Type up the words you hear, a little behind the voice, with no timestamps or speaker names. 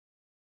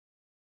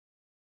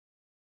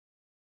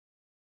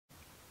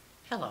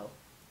Hello.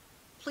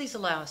 Please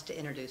allow us to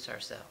introduce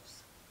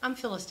ourselves. I'm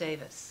Phyllis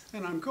Davis.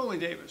 And I'm Coley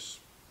Davis.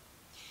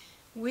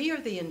 We are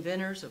the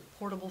inventors of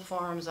portable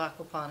Farms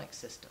Aquaponics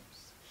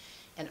Systems,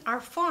 and our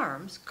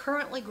farms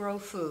currently grow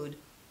food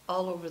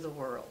all over the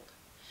world.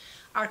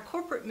 Our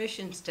corporate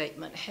mission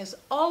statement has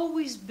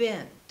always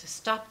been to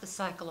stop the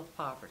cycle of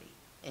poverty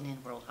and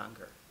end world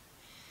hunger.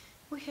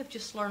 We have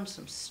just learned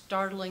some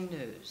startling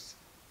news.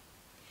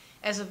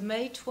 As of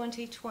May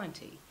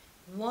 2020,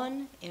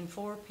 1 in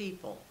 4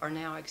 people are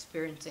now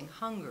experiencing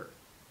hunger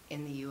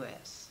in the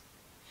U.S.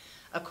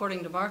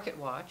 According to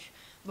MarketWatch,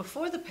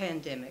 before the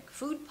pandemic,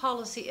 food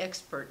policy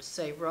experts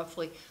say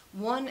roughly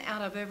 1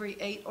 out of every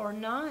 8 or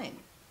 9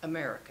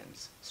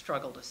 Americans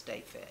struggle to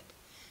stay fed.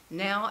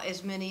 Now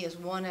as many as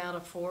 1 out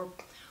of 4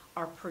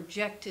 are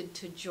projected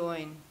to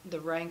join the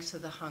ranks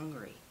of the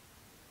hungry.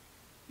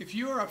 If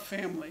you are a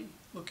family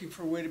looking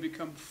for a way to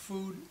become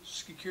food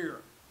secure,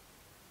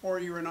 or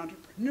you're an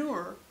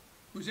entrepreneur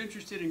who's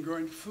interested in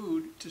growing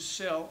food to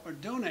sell or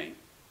donate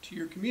to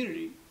your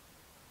community,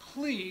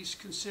 please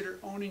consider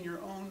owning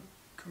your own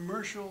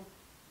commercial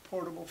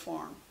portable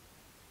farm.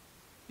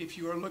 If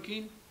you are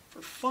looking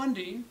for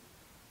funding,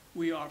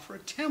 we offer a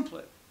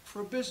template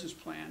for a business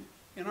plan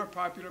in our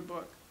popular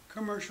book,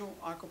 Commercial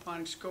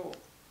Aquaponics Gold.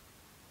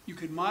 You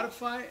can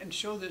modify and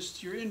show this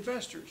to your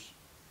investors.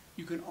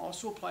 You can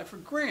also apply for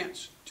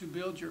grants to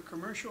build your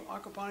commercial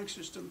aquaponics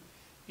system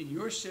in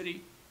your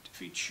city to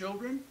feed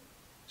children,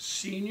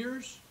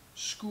 seniors,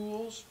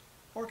 schools,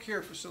 or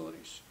care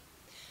facilities.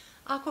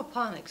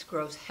 Aquaponics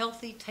grows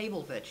healthy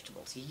table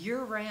vegetables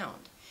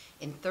year-round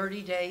in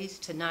 30 days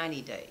to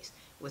 90 days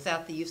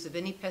without the use of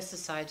any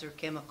pesticides or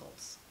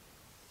chemicals.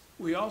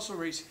 We also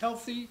raise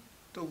healthy,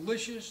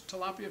 delicious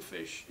tilapia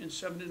fish in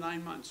 7 to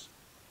 9 months.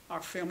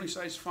 Our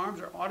family-sized farms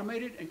are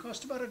automated and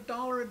cost about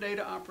 $1 a day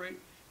to operate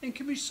and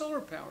can be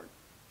solar powered.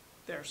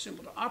 They are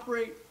simple to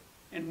operate,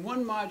 and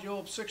one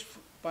module of 6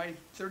 by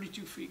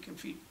 32 feet can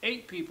feed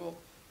 8 people,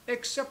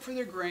 except for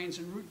their grains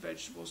and root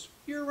vegetables,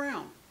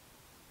 year-round.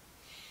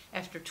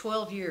 After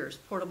 12 years,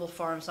 Portable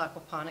Farms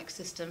Aquaponics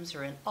Systems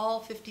are in all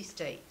 50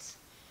 states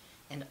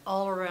and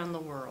all around the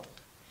world.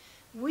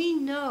 We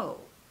know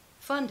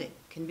funding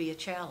can be a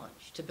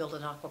challenge to build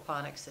an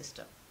aquaponics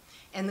system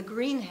and the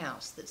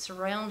greenhouse that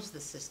surrounds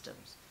the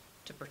systems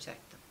to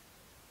protect them.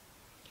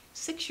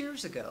 6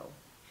 years ago,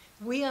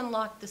 we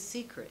unlocked the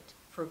secret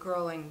for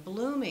growing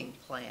blooming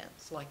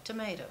plants like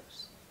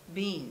tomatoes,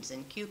 beans,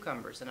 and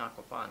cucumbers in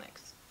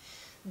aquaponics.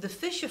 The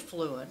fish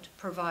effluent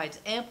provides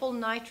ample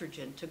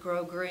nitrogen to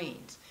grow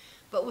greens,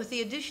 but with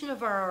the addition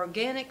of our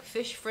organic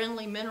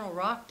fish-friendly mineral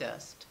rock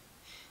dust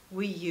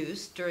we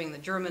use during the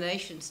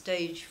germination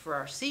stage for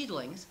our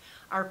seedlings,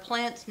 our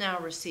plants now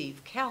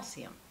receive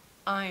calcium,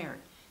 iron,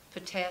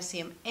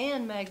 potassium,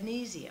 and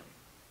magnesium.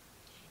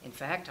 In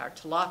fact, our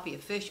tilapia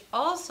fish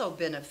also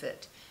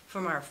benefit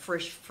from our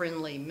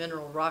fish-friendly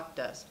mineral rock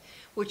dust,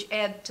 which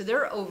add to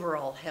their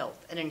overall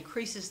health and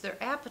increases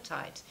their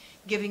appetites,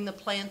 giving the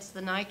plants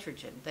the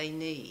nitrogen they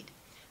need.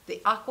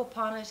 The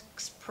aquaponics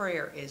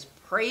prayer is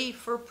pray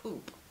for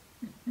poop.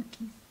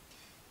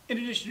 In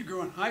addition to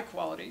growing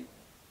high-quality,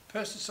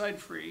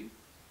 pesticide-free,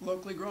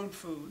 locally grown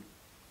food,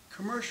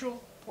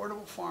 commercial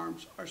portable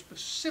farms are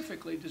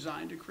specifically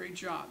designed to create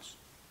jobs.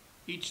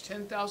 Each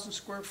 10,000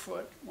 square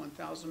foot,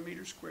 1,000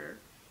 meters squared,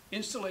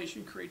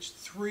 installation creates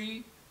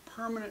 3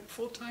 permanent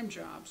full-time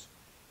jobs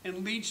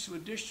and leads to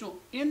additional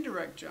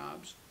indirect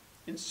jobs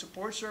in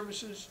support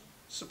services,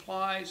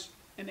 supplies,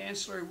 and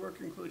ancillary work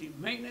including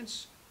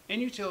maintenance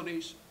and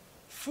utilities,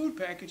 food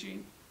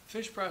packaging,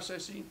 fish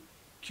processing,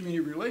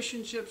 community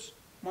relationships,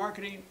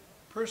 marketing,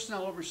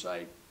 personnel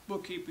oversight,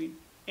 bookkeeping,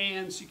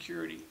 and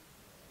security.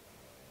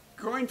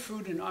 Growing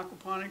food in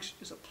aquaponics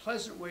is a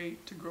pleasant way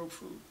to grow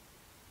food.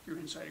 You're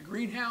inside a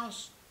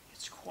greenhouse,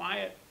 it's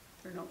quiet,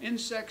 there are no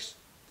insects,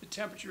 the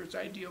temperature is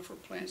ideal for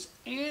plants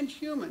and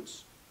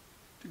humans.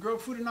 To grow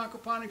food in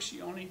aquaponics,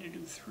 you only need to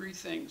do 3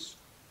 things: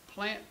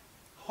 plant,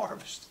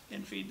 harvest,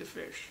 and feed the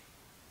fish.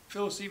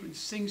 Phyllis even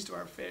sings to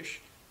our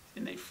fish,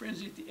 and they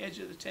frenzy at the edge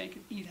of the tank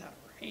and eat out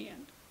of her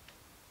hand.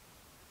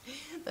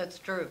 That's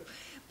true.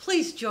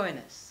 Please join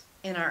us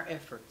in our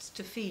efforts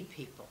to feed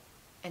people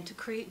and to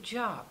create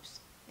jobs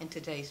in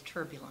today's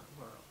turbulent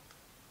world.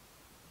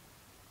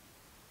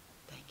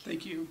 Thank you.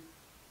 Thank you.